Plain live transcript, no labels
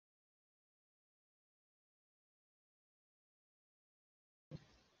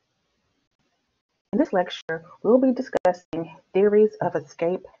In this lecture, we'll be discussing theories of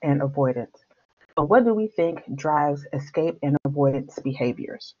escape and avoidance. So what do we think drives escape and avoidance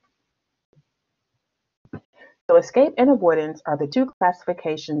behaviors? So escape and avoidance are the two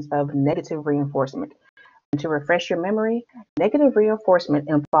classifications of negative reinforcement. And to refresh your memory, negative reinforcement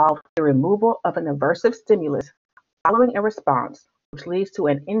involves the removal of an aversive stimulus following a response, which leads to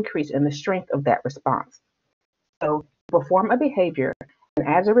an increase in the strength of that response. So you perform a behavior, and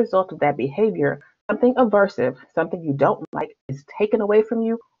as a result of that behavior, something aversive, something you don't like, is taken away from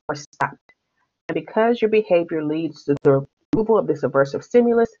you or stopped. And because your behavior leads to the removal of this aversive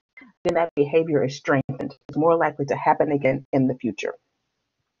stimulus, then that behavior is strengthened. It's more likely to happen again in the future.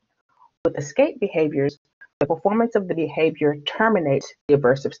 With escape behaviors, the performance of the behavior terminates the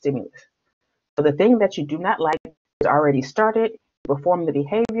aversive stimulus. So the thing that you do not like is already started, you perform the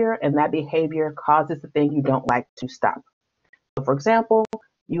behavior, and that behavior causes the thing you don't like to stop. So for example,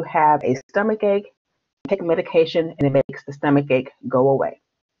 you have a stomach ache, you take medication, and it makes the stomach ache go away.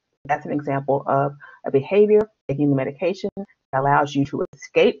 That's an example of a behavior, taking the medication, that allows you to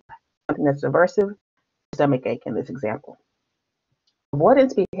escape something that's aversive, stomach ache in this example.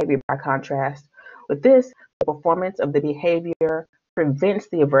 Avoidance behavior, by contrast, with this, the performance of the behavior prevents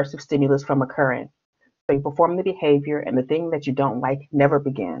the aversive stimulus from occurring. So you perform the behavior, and the thing that you don't like never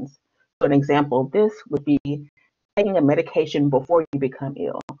begins. So an example of this would be taking a medication before you become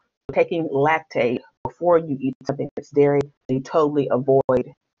ill, taking lactate before you eat something that's dairy, so you totally avoid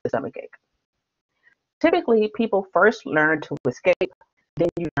the stomach ache. Typically, people first learn to escape, then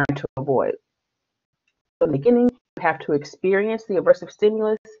you learn to avoid. So in the beginning, you have to experience the aversive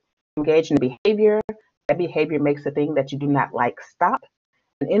stimulus, engage in the behavior. That behavior makes the thing that you do not like stop.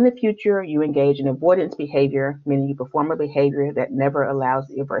 And in the future, you engage in avoidance behavior, meaning you perform a behavior that never allows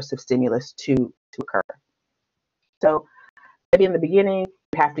the aversive stimulus to occur. So maybe in the beginning,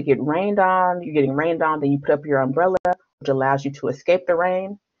 you have to get rained on, you're getting rained on, then you put up your umbrella, which allows you to escape the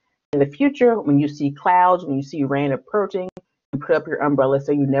rain. In the future, when you see clouds, when you see rain approaching, you put up your umbrella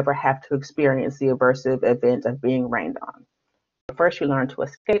so you never have to experience the aversive event of being rained on. First, you learn to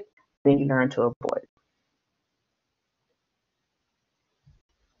escape, then you learn to avoid.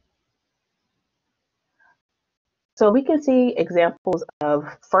 So we can see examples of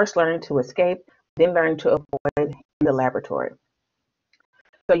first learning to escape, then learning to avoid in the laboratory.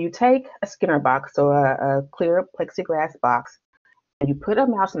 So you take a Skinner box, so a clear plexiglass box, and you put a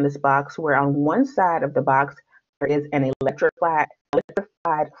mouse in this box where on one side of the box there is an electrified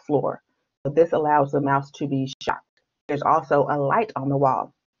floor. So this allows the mouse to be shocked. There's also a light on the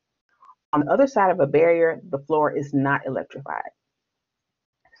wall. On the other side of a barrier, the floor is not electrified.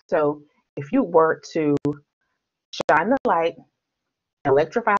 So if you were to shine the light and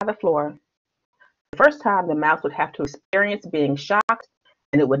electrify the floor, the first time the mouse would have to experience being shocked,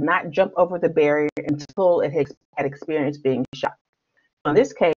 and it would not jump over the barrier until it had experienced being shocked. In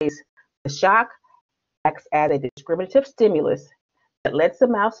this case, the shock acts as a discriminative stimulus that lets the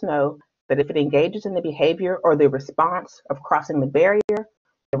mouse know that if it engages in the behavior or the response of crossing the barrier,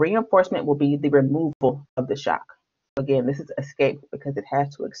 the reinforcement will be the removal of the shock. Again, this is escape because it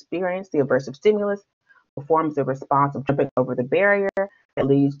has to experience the aversive stimulus, performs the response of jumping over the barrier that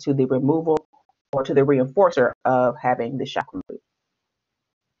leads to the removal or to the reinforcer of having the shock removed.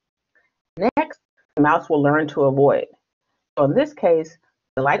 Next, the mouse will learn to avoid. So in this case,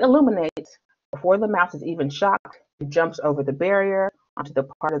 the light illuminates before the mouse is even shocked. It jumps over the barrier onto the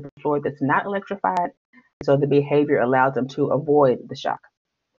part of the floor that's not electrified, so the behavior allows them to avoid the shock.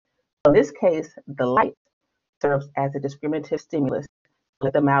 So in this case, the light serves as a discriminative stimulus to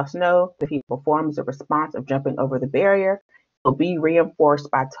let the mouse know that if he performs a response of jumping over the barrier, it will be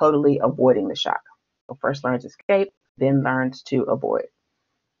reinforced by totally avoiding the shock. So first learns to escape, then learns to avoid.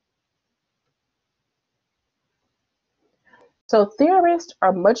 So theorists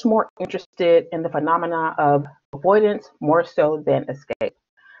are much more interested in the phenomena of avoidance more so than escape,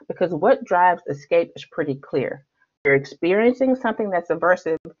 because what drives escape is pretty clear. You're experiencing something that's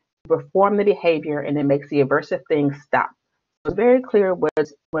aversive, you perform the behavior, and it makes the aversive thing stop. So it's very clear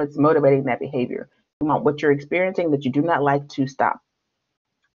what's motivating that behavior. You want what you're experiencing that you do not like to stop.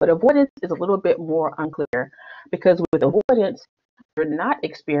 But avoidance is a little bit more unclear, because with avoidance, you're not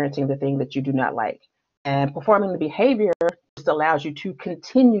experiencing the thing that you do not like. And performing the behavior just allows you to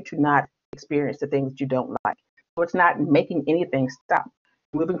continue to not experience the things you don't like. So it's not making anything stop.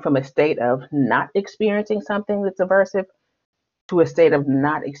 Moving from a state of not experiencing something that's aversive to a state of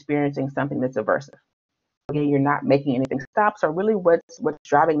not experiencing something that's aversive. Again, you're not making anything stop. So really what's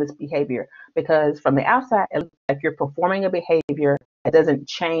driving this behavior? Because from the outside, if you're performing a behavior that doesn't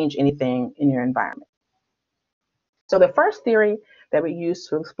change anything in your environment. So the first theory that we use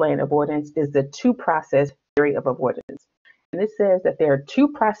to explain avoidance is the two-process theory of avoidance. And it says that there are two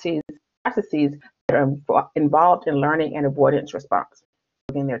processes that are involved in learning and avoidance response.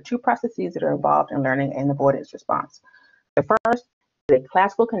 Again, there are two processes that are involved in learning and avoidance response. The first is a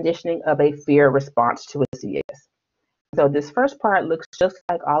classical conditioning of a fear response to a CS. So this first part looks just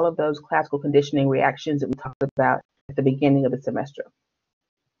like all of those classical conditioning reactions that we talked about at the beginning of the semester.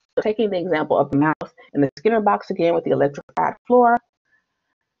 So taking the example of the mouse in the Skinner box again with the electrified floor,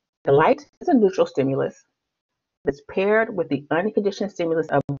 the light is a neutral stimulus that's paired with the unconditioned stimulus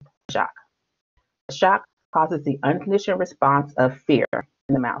of shock. The shock causes the unconditioned response of fear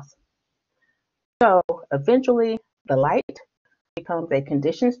in the mouse. So eventually, the light becomes a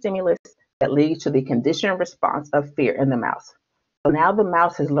conditioned stimulus that leads to the conditioned response of fear in the mouse. So now the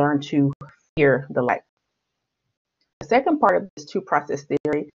mouse has learned to fear the light. The second part of this two-process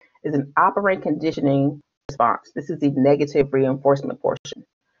theory is an operant conditioning response. This is the negative reinforcement portion.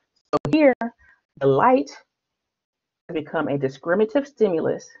 So here, the light has become a discriminative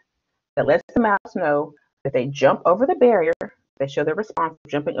stimulus that lets the mouse know that they jump over the barrier, they show their response of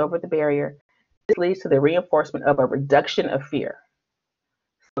jumping over the barrier. This leads to the reinforcement of a reduction of fear.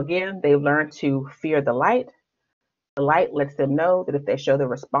 So again, they've learned to fear the light. The light lets them know that if they show the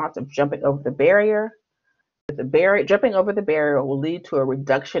response of jumping over the barrier, jumping over the barrier will lead to a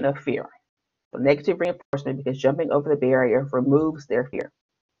reduction of fear. So negative reinforcement because jumping over the barrier removes their fear.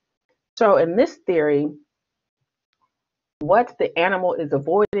 So in this theory, what the animal is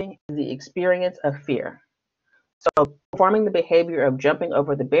avoiding is the experience of fear. So performing the behavior of jumping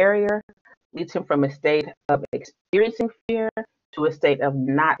over the barrier leads him from a state of experiencing fear to a state of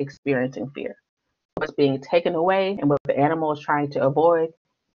not experiencing fear. What's being taken away and what the animal is trying to avoid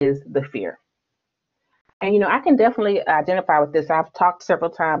is the fear. And I can definitely identify with this. I've talked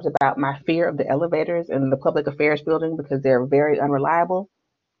several times about my fear of the elevators in the public affairs building because they're very unreliable.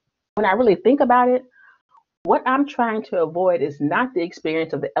 When I really think about it, what I'm trying to avoid is not the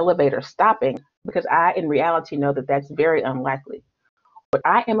experience of the elevator stopping, because I, in reality, know that that's very unlikely. What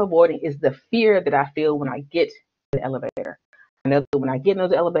I am avoiding is the fear that I feel when I get in the elevator. I know that when I get in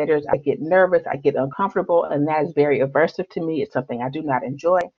those elevators, I get nervous, I get uncomfortable, and that is very aversive to me. It's something I do not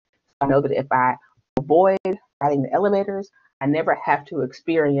enjoy. I know that if I avoid riding the elevators, I never have to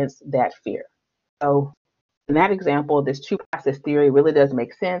experience that fear. So in that example, this two-process theory really does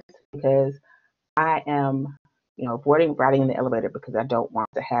make sense because I am, avoiding riding in the elevator because I don't want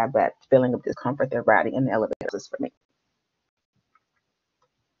to have that feeling of discomfort that riding in the elevator is for me.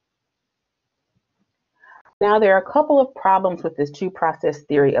 Now, there are a couple of problems with this two-process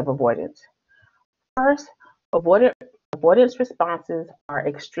theory of avoidance. First, avoidance responses are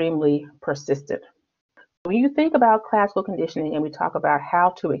extremely persistent. When you think about classical conditioning and we talk about how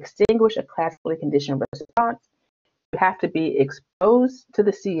to extinguish a classically conditioned response, you have to be exposed to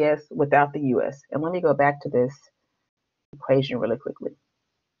the CS without the US. And let me go back to this equation really quickly.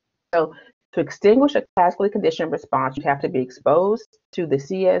 So to extinguish a classically conditioned response, you have to be exposed to the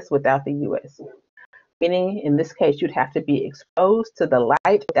CS without the US. Meaning, in this case, you'd have to be exposed to the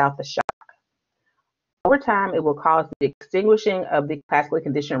light without the shock. Over time, it will cause the extinguishing of the classically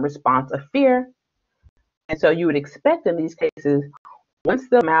conditioned response of fear. And so you would expect in these cases, once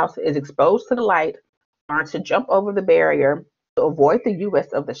the mouse is exposed to the light, learns to jump over the barrier to avoid the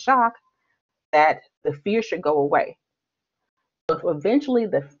US of the shock, that the fear should go away. So if eventually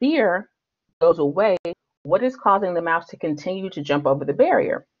the fear goes away, what is causing the mouse to continue to jump over the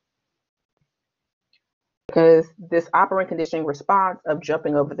barrier? Because this operant conditioning response of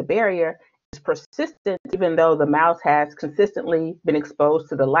jumping over the barrier is persistent even though the mouse has consistently been exposed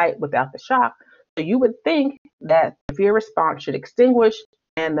to the light without the shock. So you would think that the fear response should extinguish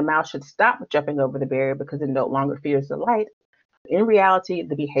and the mouse should stop jumping over the barrier because it no longer fears the light. In reality,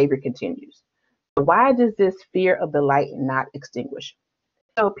 the behavior continues. So why does this fear of the light not extinguish?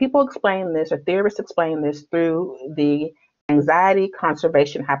 So people explain this, or theorists explain this through the anxiety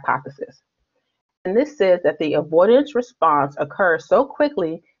conservation hypothesis. And this says that the avoidance response occurs so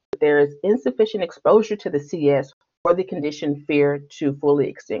quickly that there is insufficient exposure to the CS for the conditioned fear to fully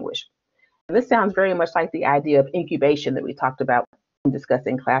extinguish. And this sounds very much like the idea of incubation that we talked about when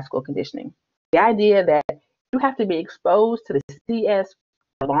discussing classical conditioning. The idea that you have to be exposed to the CS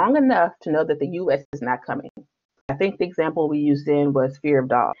long enough to know that the US is not coming. I think the example we used then was fear of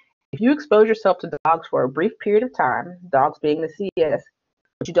dogs. If you expose yourself to dogs for a brief period of time, dogs being the CS,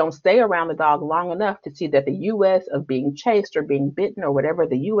 but you don't stay around the dog long enough to see that the US of being chased or being bitten or whatever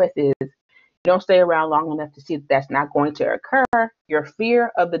the US is, you don't stay around long enough to see that that's not going to occur, your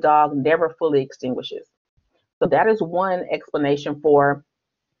fear of the dog never fully extinguishes. So that is one explanation for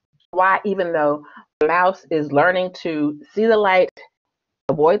why, even though the mouse is learning to see the light,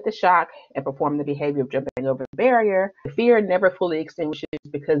 avoid the shock, and perform the behavior of jumping over the barrier, the fear never fully extinguishes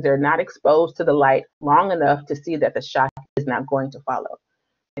because they're not exposed to the light long enough to see that the shock is not going to follow.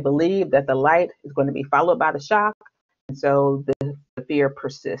 They believe that the light is going to be followed by the shock, and so the fear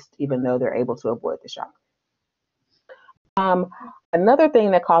persists even though they're able to avoid the shock. Another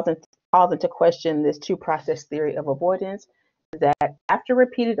thing that calls into question this two-process theory of avoidance is that after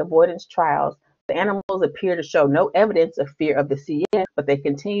repeated avoidance trials, the animals appear to show no evidence of fear of the CN, but they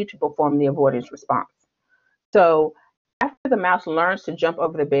continue to perform the avoidance response. So after the mouse learns to jump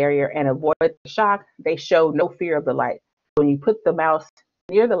over the barrier and avoid the shock, they show no fear of the light. When you put the mouse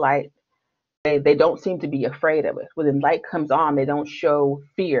near the light, they don't seem to be afraid of it. When the light comes on, they don't show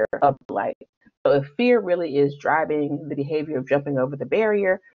fear of the light. So if fear really is driving the behavior of jumping over the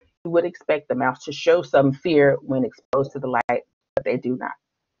barrier, you would expect the mouse to show some fear when exposed to the light, but they do not.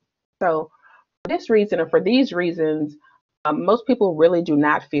 So for this reason, or for these reasons, most people really do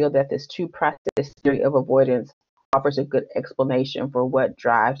not feel that this two-process theory of avoidance offers a good explanation for what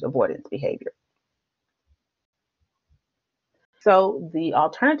drives avoidance behavior. So the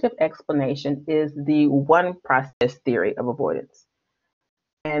alternative explanation is the one-process theory of avoidance.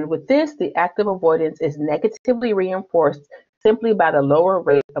 And with this, the act of avoidance is negatively reinforced simply by the lower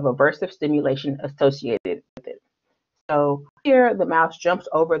rate of aversive stimulation associated with it. So here, the mouse jumps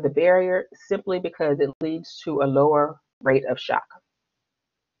over the barrier simply because it leads to a lower rate of shock.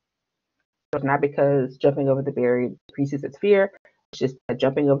 So it's not because jumping over the barrier decreases its fear, it's just that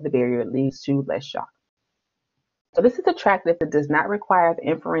jumping over the barrier leads to less shock. So this is attractive. It does not require the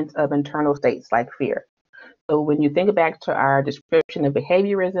inference of internal states like fear. So when you think back to our description of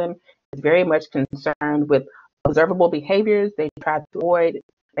behaviorism, it's very much concerned with observable behaviors. They try to avoid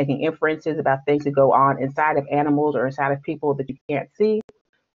making inferences about things that go on inside of animals or inside of people that you can't see.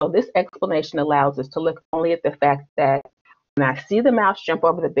 So this explanation allows us to look only at the fact that when I see the mouse jump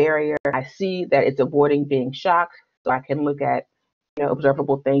over the barrier, I see that it's avoiding being shocked. So I can look at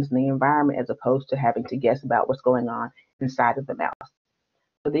observable things in the environment as opposed to having to guess about what's going on inside of the mouse.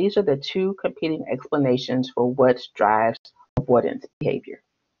 So these are the two competing explanations for what drives avoidance behavior.